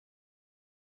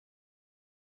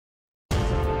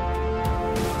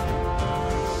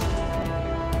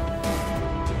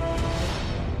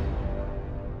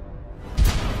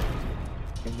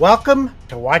Welcome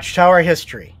to Watchtower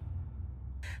History.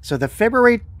 So the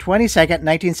February 22nd,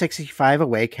 1965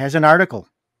 Awake has an article.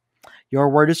 Your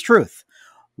word is truth.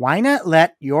 Why not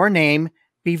let your name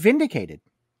be vindicated?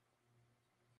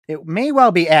 It may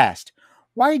well be asked,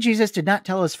 why Jesus did not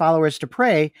tell his followers to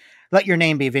pray, let your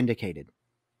name be vindicated.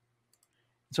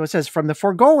 So it says, from the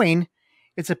foregoing,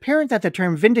 it's apparent that the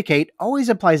term vindicate always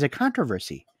implies a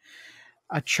controversy,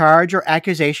 a charge or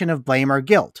accusation of blame or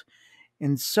guilt,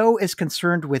 and so is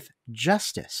concerned with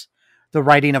justice, the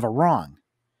righting of a wrong.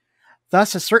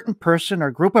 Thus, a certain person or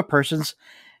group of persons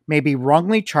may be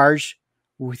wrongly charged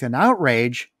with an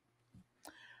outrage,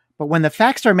 but when the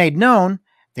facts are made known,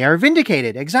 they are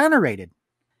vindicated, exonerated.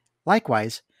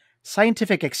 Likewise,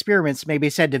 scientific experiments may be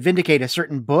said to vindicate a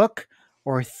certain book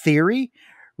or theory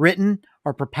written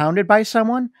or propounded by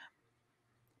someone,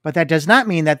 but that does not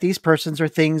mean that these persons or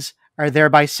things are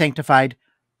thereby sanctified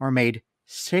or made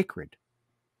sacred.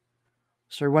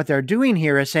 So what they're doing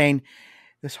here is saying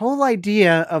this whole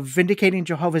idea of vindicating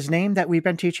Jehovah's name that we've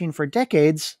been teaching for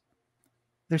decades,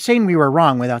 they're saying we were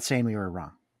wrong without saying we were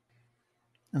wrong.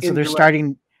 And so they're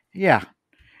starting,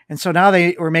 and so now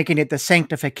they were making it the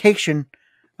sanctification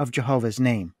of Jehovah's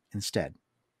name instead.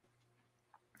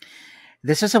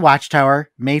 This is a Watchtower,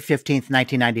 May 15th,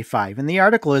 1995, and the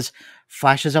article is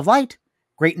Flashes of Light,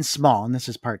 Great and Small, and this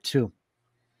is part 2.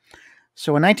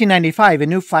 So in 1995, a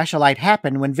new flash of light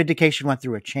happened when Vindication went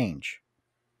through a change.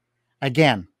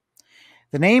 Again,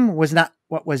 the name was not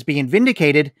what was being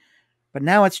vindicated, but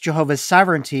now it's Jehovah's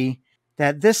sovereignty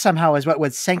that this somehow is what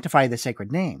would sanctify the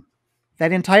sacred name.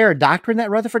 That entire doctrine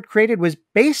that Rutherford created was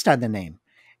based on the name.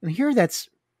 And here that's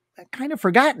kind of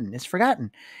forgotten. It's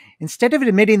forgotten. Instead of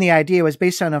admitting the idea was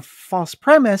based on a false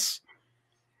premise,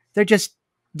 they're just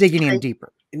digging in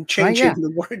deeper. And changing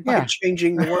the word by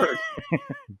changing the word.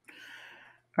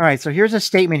 All right, so here's a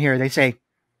statement here. They say,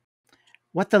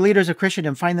 what the leaders of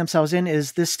Christendom find themselves in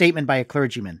is this statement by a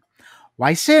clergyman.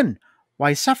 Why sin?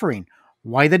 Why suffering?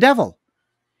 Why the devil?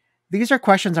 These are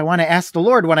questions I want to ask the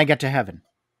Lord when I get to heaven.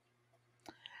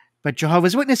 But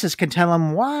Jehovah's Witnesses can tell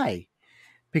him why.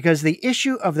 Because the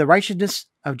issue of the righteousness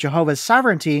of Jehovah's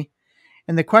sovereignty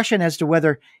and the question as to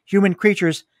whether human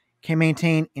creatures can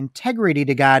maintain integrity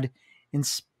to God in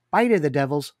spite of the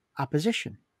devil's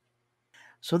opposition.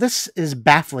 So this is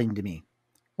baffling to me.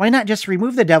 Why not just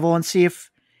remove the devil and see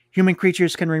if human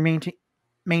creatures can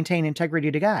maintain integrity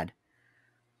to God?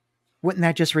 Wouldn't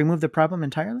that just remove the problem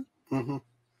entirely? Mm-hmm.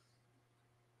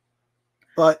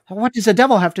 But what does the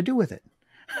devil have to do with it?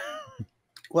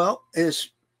 Well, as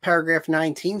paragraph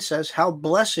 19 says, how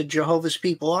blessed Jehovah's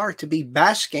people are to be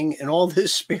basking in all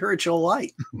this spiritual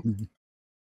light.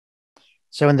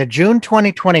 So in the June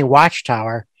 2020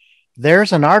 Watchtower,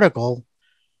 there's an article,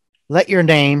 Let Your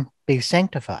Name Be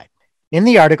Sanctified. In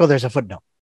the article, there's a footnote.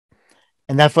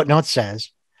 And that footnote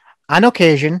says, on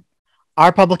occasion,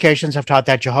 our publications have taught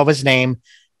that Jehovah's name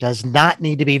does not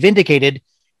need to be vindicated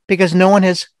because no one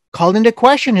has called into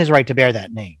question his right to bear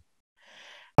that name.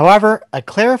 However, a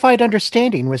clarified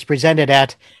understanding was presented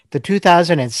at the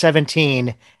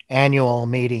 2017 annual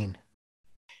meeting.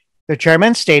 The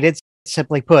chairman stated,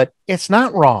 simply put, it's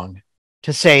not wrong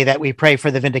to say that we pray for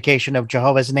the vindication of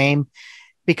Jehovah's name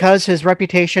because his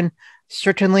reputation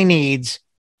certainly needs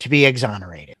to be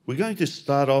exonerated. We're going to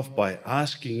start off by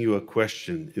asking you a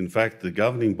question. In fact, the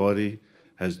governing body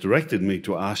has directed me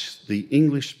to ask the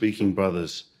English-speaking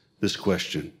brothers this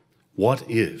question. What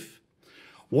if?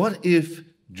 What if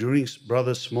during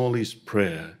Brother Smalley's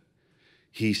prayer,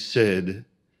 he said,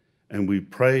 and we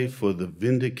pray for the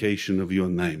vindication of your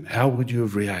name? How would you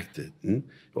have reacted?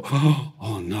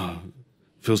 Oh no,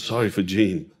 feel sorry for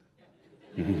Gene.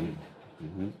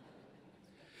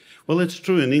 Well, it's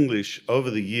true in English.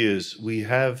 Over the years, we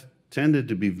have tended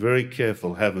to be very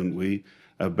careful, haven't we,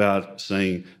 about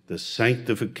saying the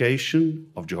sanctification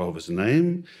of Jehovah's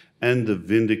name and the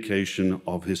vindication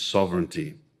of his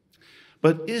sovereignty.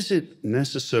 But is it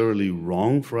necessarily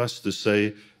wrong for us to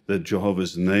say that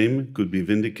Jehovah's name could be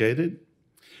vindicated?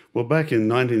 Well, back in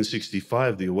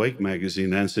 1965, the Awake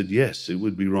magazine answered yes, it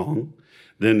would be wrong.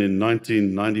 Then in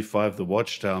 1995, the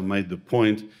Watchtower made the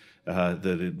point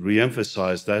that it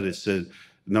re-emphasized that. It said,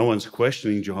 no one's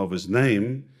questioning Jehovah's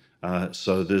name,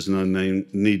 so there's no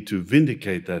need to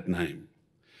vindicate that name.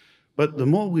 But the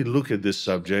more we look at this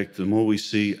subject, the more we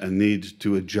see a need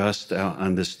to adjust our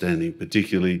understanding,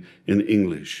 particularly in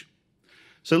English.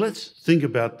 So let's think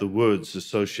about the words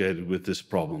associated with this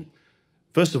problem.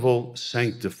 First of all,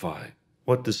 sanctify.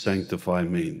 What does sanctify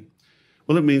mean?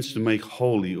 Well, it means to make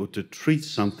holy or to treat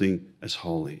something as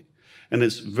holy. And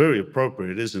it's very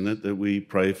appropriate, isn't it, that we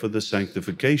pray for the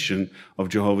sanctification of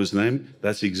Jehovah's name?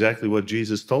 That's exactly what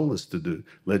Jesus told us to do.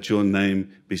 Let your name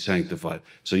be sanctified.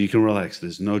 So you can relax.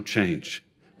 There's no change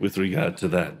with regard to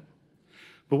that.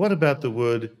 But what about the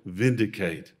word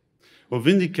vindicate? Well,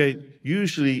 vindicate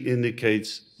usually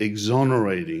indicates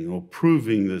exonerating or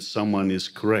proving that someone is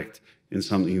correct in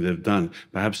something they've done.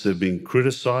 Perhaps they've been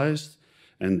criticized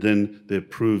and then they're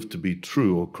proved to be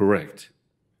true or correct.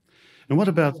 And what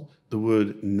about the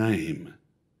word name?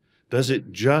 Does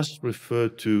it just refer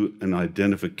to an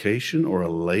identification or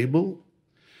a label?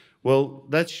 Well,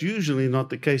 that's usually not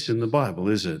the case in the Bible,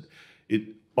 is it? It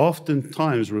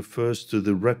oftentimes refers to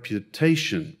the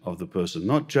reputation of the person,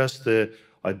 not just their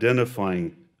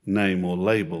identifying name or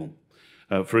label.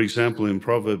 For example, in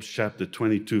Proverbs chapter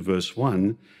 22, verse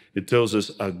 1, it tells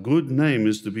us a good name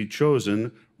is to be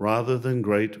chosen rather than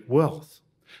great wealth.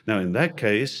 Now, in that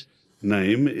case,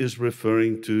 name is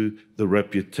referring to the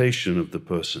reputation of the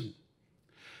person.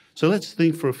 So let's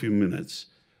think for a few minutes.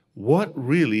 What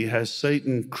really has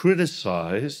Satan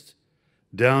criticized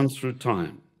down through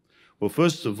time? Well,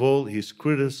 first of all, he's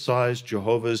criticized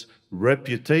Jehovah's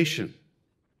reputation,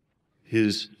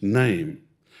 his name.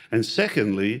 And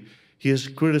secondly, he has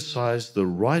criticized the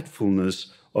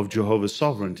rightfulness of Jehovah's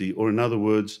sovereignty, or in other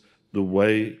words, the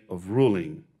way of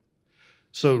ruling.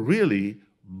 So really,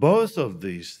 both of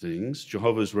these things,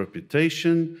 Jehovah's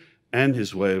reputation and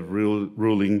his way of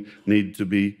ruling, need to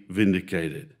be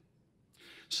vindicated.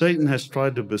 Satan has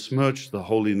tried to besmirch the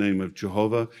holy name of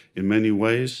Jehovah in many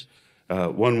ways.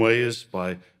 One way is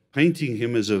by painting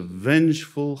him as a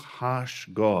vengeful, harsh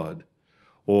God,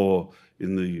 or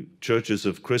in the churches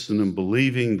of Christendom,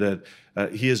 believing that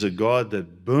he is a God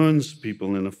that burns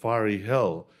people in a fiery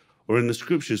hell. Or in the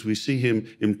scriptures, we see him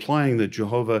implying that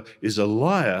Jehovah is a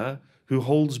liar who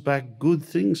holds back good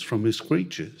things from his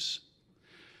creatures.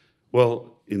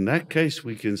 Well, in that case,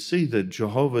 we can see that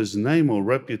Jehovah's name or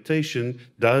reputation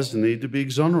does need to be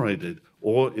exonerated,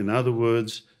 or in other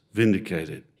words,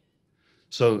 vindicated.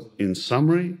 So in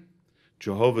summary,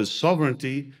 Jehovah's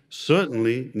sovereignty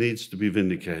certainly needs to be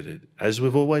vindicated, as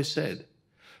we've always said,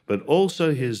 but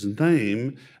also his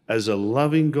name as a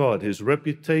loving God, his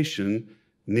reputation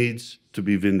needs to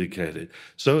be vindicated.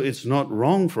 So it's not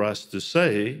wrong for us to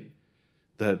say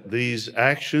that these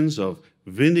actions of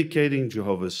vindicating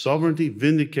Jehovah's sovereignty,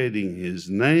 vindicating his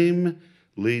name,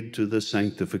 lead to the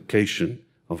sanctification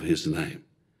of his name.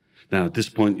 Now, at this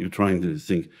point, you're trying to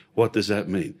think, what does that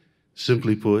mean?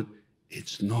 Simply put,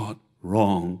 it's not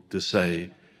wrong to say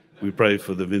we pray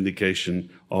for the vindication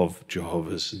of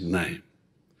Jehovah's name,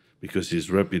 because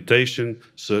his reputation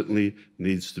certainly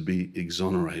needs to be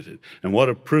exonerated. And what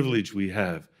a privilege we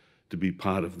have to be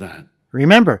part of that.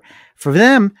 Remember, for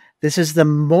them, this is the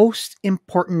most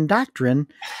important doctrine,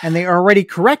 and they already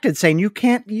corrected, saying you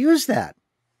can't use that.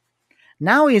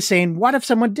 Now he's saying, what if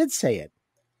someone did say it?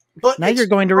 But now you're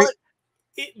going to...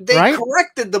 They right?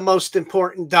 corrected the most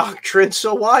important doctrine,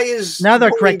 so why is now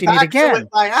they're correcting it again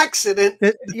by accident?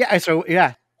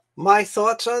 Yeah. My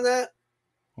thoughts on that.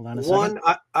 Hold on a second. One,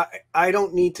 I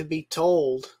don't need to be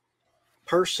told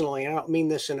personally. I don't mean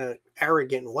this in an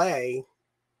arrogant way.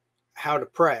 How to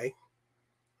pray,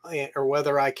 or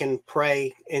whether I can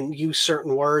pray and use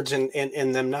certain words and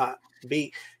them not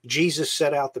be. Jesus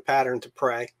set out the pattern to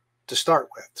pray to start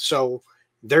with, so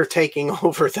they're taking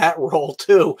over that role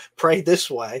too. Pray this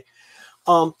way.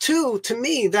 Two, to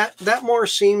me, that more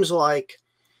seems like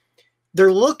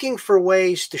they're looking for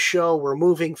ways to show we're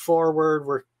moving forward.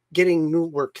 We're getting new.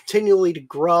 We're continually to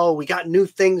grow. We got new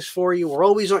things for you. We're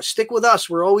always on. Stick with us.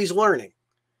 We're always learning.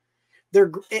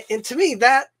 And to me,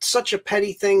 that's such a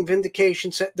petty thing.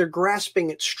 Vindication. They're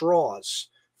grasping at straws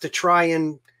to try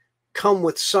and come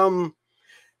with some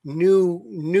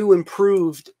new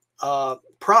improved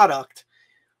product.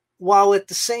 While at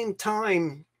the same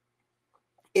time,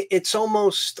 it's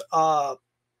almost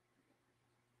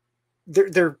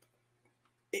they're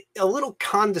a little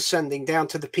condescending down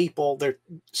to the people they're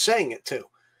saying it to.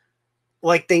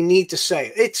 Like they need to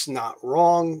say, it's not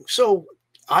wrong. So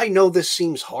I know this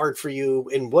seems hard for you.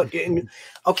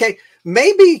 Okay,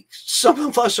 maybe some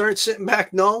of us aren't sitting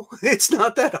back. No, it's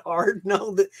not that hard.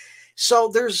 No. So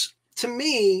there's, to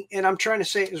me, and I'm trying to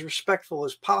say it as respectful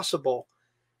as possible,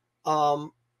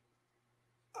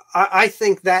 I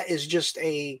think that is just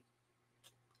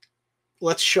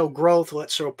let's show growth,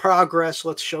 let's show progress,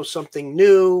 let's show something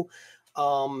new.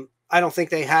 I don't think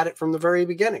they had it from the very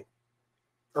beginning,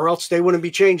 or else they wouldn't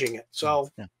be changing it. So,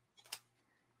 yeah.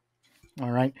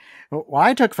 All right. What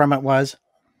I took from it was,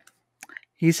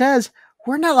 he says,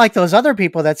 we're not like those other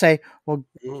people that say, well,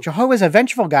 Jehovah's a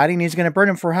vengeful God and he's going to burn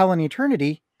him for hell in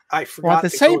eternity. I Well, at forgot the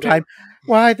to go same there.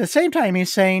 time,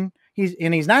 he's saying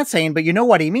he's not saying, but you know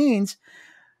what he means.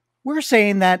 We're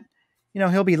saying that,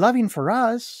 he'll be loving for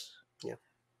us, Yeah.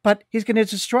 but he's going to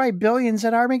destroy billions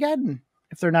at Armageddon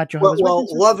if they're not Well, Jehovah's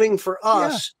Witnesses. loving for Yeah.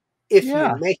 us if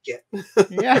Yeah. you make it.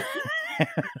 Yeah.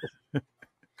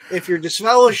 If you're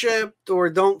disfellowshipped or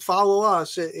don't follow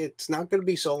us, it's not going to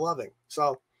be so loving.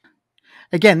 So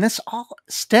again, this all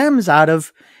stems out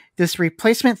of this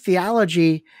replacement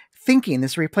theology thinking,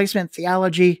 this replacement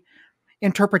theology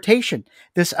interpretation,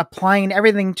 this applying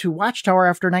everything to Watchtower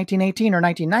after 1918 or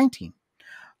 1919.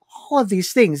 All of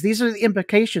these things, these are the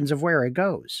implications of where it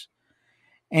goes.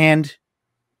 And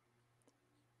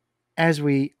as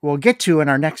we will get to in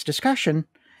our next discussion,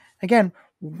 again,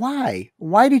 why?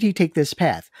 Why did he take this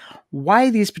path? Why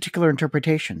these particular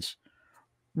interpretations?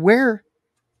 Where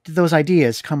did those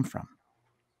ideas come from?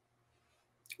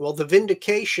 well, the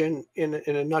Vindication, in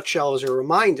a nutshell, as a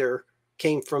reminder,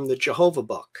 came from the Jehovah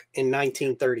book in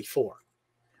 1934,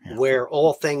 where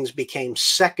all things became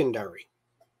secondary,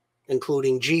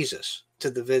 including Jesus, to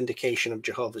the vindication of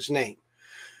Jehovah's name.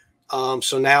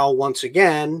 So now, once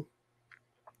again,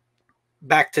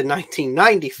 back to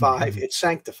 1995, it's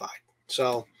sanctified.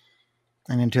 So,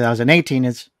 and in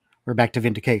 2018, we're back to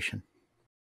vindication.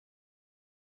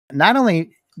 Not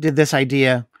only did this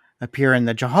idea appear in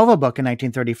the Jehovah book in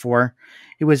 1934,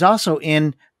 it was also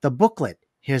in the booklet,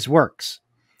 His Works.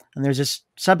 And there's this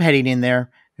subheading in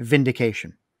there,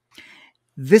 Vindication.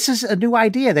 This is a new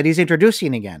idea that he's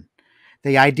introducing again.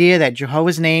 The idea that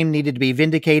Jehovah's name needed to be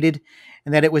vindicated,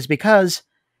 and that it was because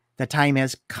the time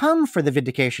has come for the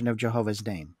vindication of Jehovah's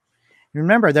name.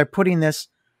 Remember, they're putting this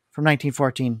from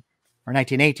 1914 or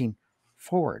 1918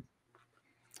 forward.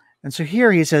 And so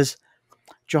here he says,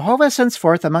 Jehovah sends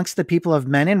forth amongst the people of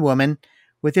men and women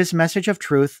with this message of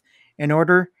truth in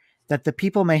order that the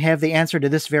people may have the answer to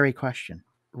this very question.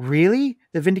 Really?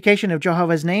 The vindication of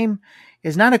Jehovah's name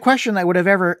is not a question that would have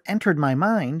ever entered my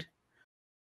mind.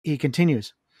 He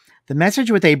continues, the message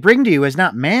which they bring to you is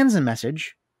not man's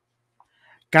message.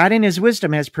 God in his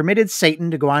wisdom has permitted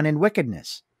Satan to go on in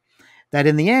wickedness, that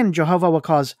in the end Jehovah will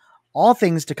cause all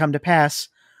things to come to pass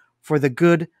for the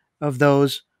good of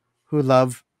those who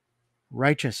love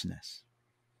righteousness.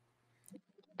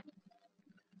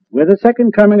 With the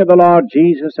second coming of the Lord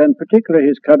Jesus, and particularly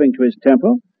his coming to his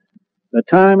temple, the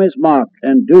time is marked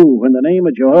and due when the name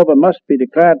of Jehovah must be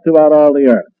declared throughout all the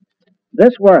earth.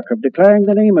 This work of declaring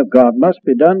the name of God must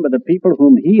be done by the people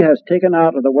whom he has taken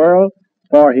out of the world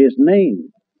for his name,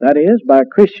 that is, by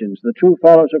Christians, the true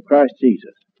followers of Christ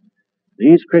Jesus.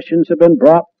 These Christians have been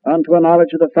brought unto a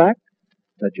knowledge of the fact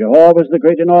that Jehovah is the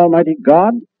great and almighty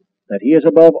God, that he is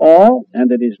above all, and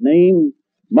that his name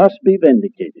must be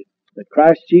vindicated, that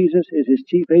Christ Jesus is his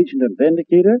chief agent and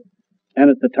vindicator, and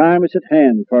that the time is at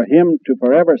hand for him to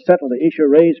forever settle the issue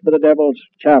raised by the devil's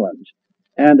challenge,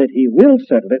 and that he will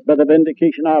settle it by the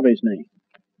vindication of his name.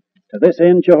 To this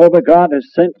end Jehovah God has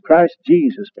sent Christ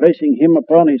Jesus, placing him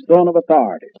upon his throne of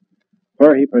authority,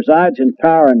 where he presides in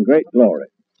power and great glory.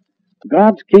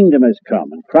 God's kingdom has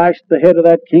come, and Christ, the head of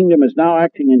that kingdom, is now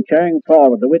acting and carrying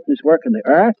forward the witness work in the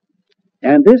earth,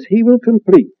 and this he will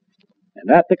complete. And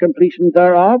at the completion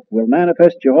thereof will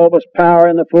manifest Jehovah's power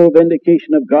in the full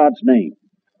vindication of God's name.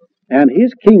 And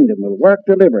his kingdom will work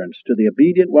deliverance to the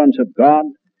obedient ones of God,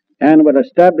 and will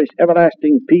establish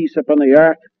everlasting peace upon the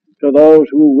earth to those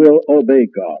who will obey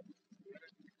God.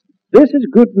 This is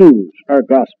good news, our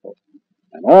gospel,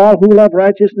 and all who love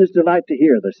righteousness delight to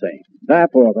hear the same.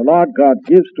 Therefore the Lord God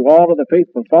gives to all of the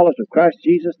faithful followers of Christ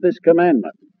Jesus this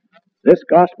commandment. This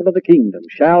gospel of the kingdom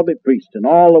shall be preached in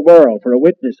all the world for a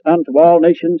witness unto all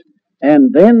nations, and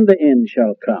then the end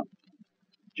shall come.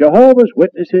 Jehovah's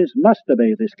Witnesses must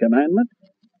obey this commandment,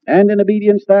 and in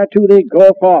obedience thereto they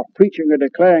go forth preaching or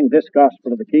declaring this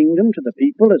gospel of the kingdom to the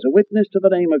people as a witness to the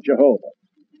name of Jehovah.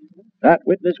 That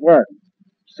witness work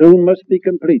soon must be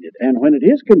completed, and when it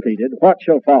is completed, what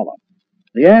shall follow?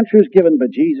 The answer is given by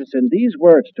Jesus in these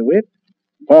words, to wit,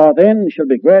 for then shall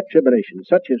be great tribulation,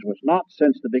 such as was not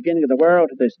since the beginning of the world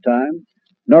to this time,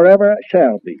 nor ever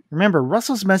shall be. Remember,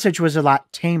 Russell's message was a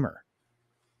lot tamer.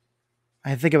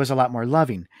 I think it was a lot more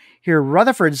loving. Here,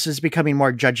 Rutherford's is becoming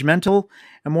more judgmental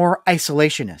and more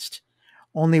isolationist.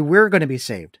 Only we're going to be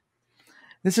saved.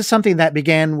 This is something that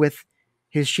began with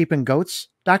his sheep and goats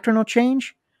doctrinal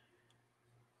change.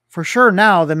 For sure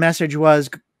now the message was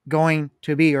going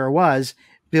to be, or was,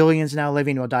 billions now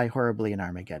living will die horribly in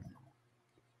Armageddon.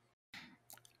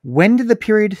 When did the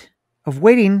period of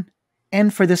waiting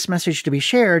end for this message to be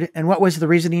shared, and what was the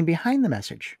reasoning behind the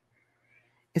message?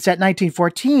 It's at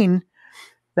 1914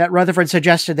 that Rutherford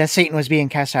suggested that Satan was being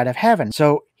cast out of heaven.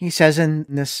 So he says in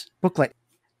this booklet,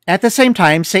 At the same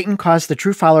time, Satan caused the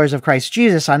true followers of Christ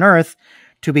Jesus on earth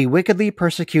to be wickedly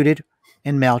persecuted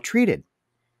and maltreated.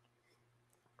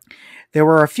 There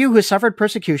were a few who suffered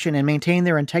persecution and maintained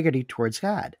their integrity towards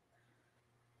God.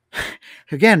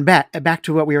 Again, back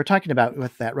to what we were talking about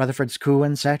with that Rutherford's coup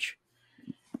and such.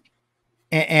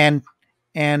 And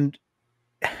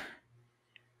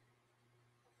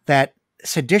that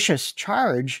seditious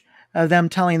charge of them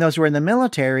telling those who were in the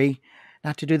military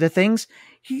not to do the things.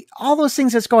 All those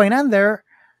things that's going on there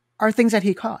are things that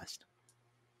he caused.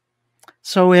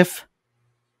 So if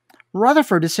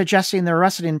Rutherford is suggesting the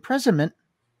arrested imprisonment,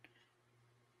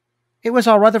 it was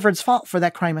all Rutherford's fault for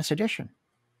that crime of sedition.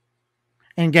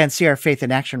 And again, see our Faith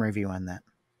in Action review on that.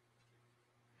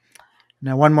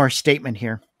 Now, one more statement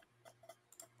here.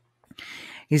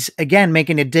 He's again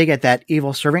making a dig at that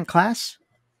evil servant class.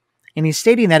 And he's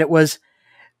stating that it was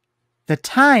the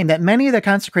time that many of the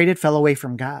consecrated fell away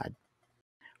from God.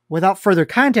 Without further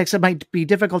context, it might be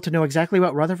difficult to know exactly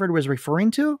what Rutherford was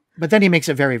referring to, but then he makes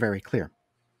it very, very clear.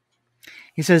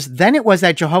 He says, then it was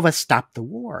that Jehovah stopped the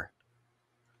war.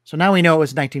 So now we know it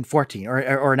was 1914 or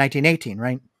 1918,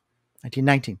 right?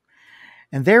 1919.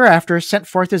 And thereafter sent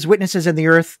forth his witnesses in the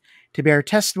earth to bear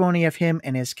testimony of him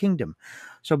and his kingdom.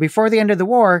 So before the end of the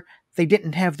war, they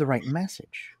didn't have the right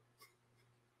message.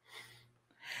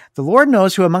 The Lord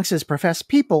knows who amongst his professed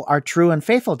people are true and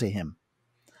faithful to him.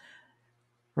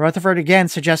 Rutherford again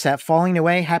suggests that falling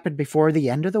away happened before the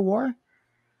end of the war.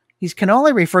 He can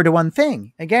only refer to one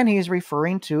thing. Again, he is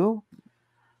referring to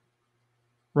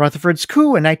Rutherford's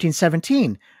coup in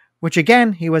 1917, which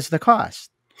again, he was the cause.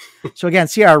 So again,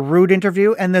 see our rude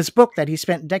interview and this book that he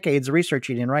spent decades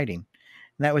researching and writing.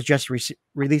 And that was just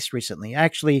released recently. I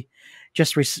actually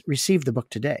just received the book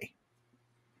today.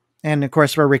 And of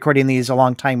course, we're recording these a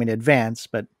long time in advance,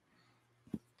 but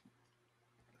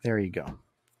there you go.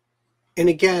 And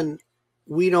again,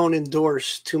 we don't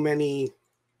endorse too many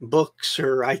books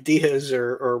or ideas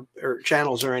or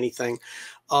channels or anything.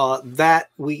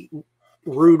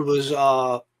 Rude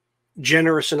was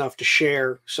generous enough to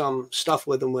share some stuff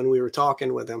with him when we were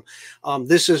talking with him.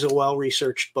 This is a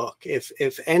well-researched book.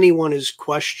 If anyone is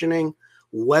questioning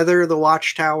whether the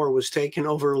Watchtower was taken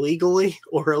over legally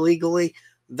or illegally,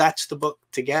 that's the book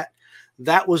to get.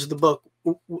 That was the book.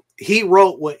 He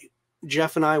wrote what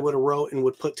Jeff and I would have wrote and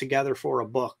would put together for a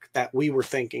book that we were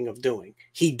thinking of doing.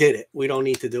 He did it. We don't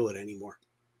need to do it anymore.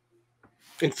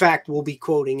 In fact, we'll be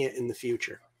quoting it in the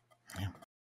future. Yeah.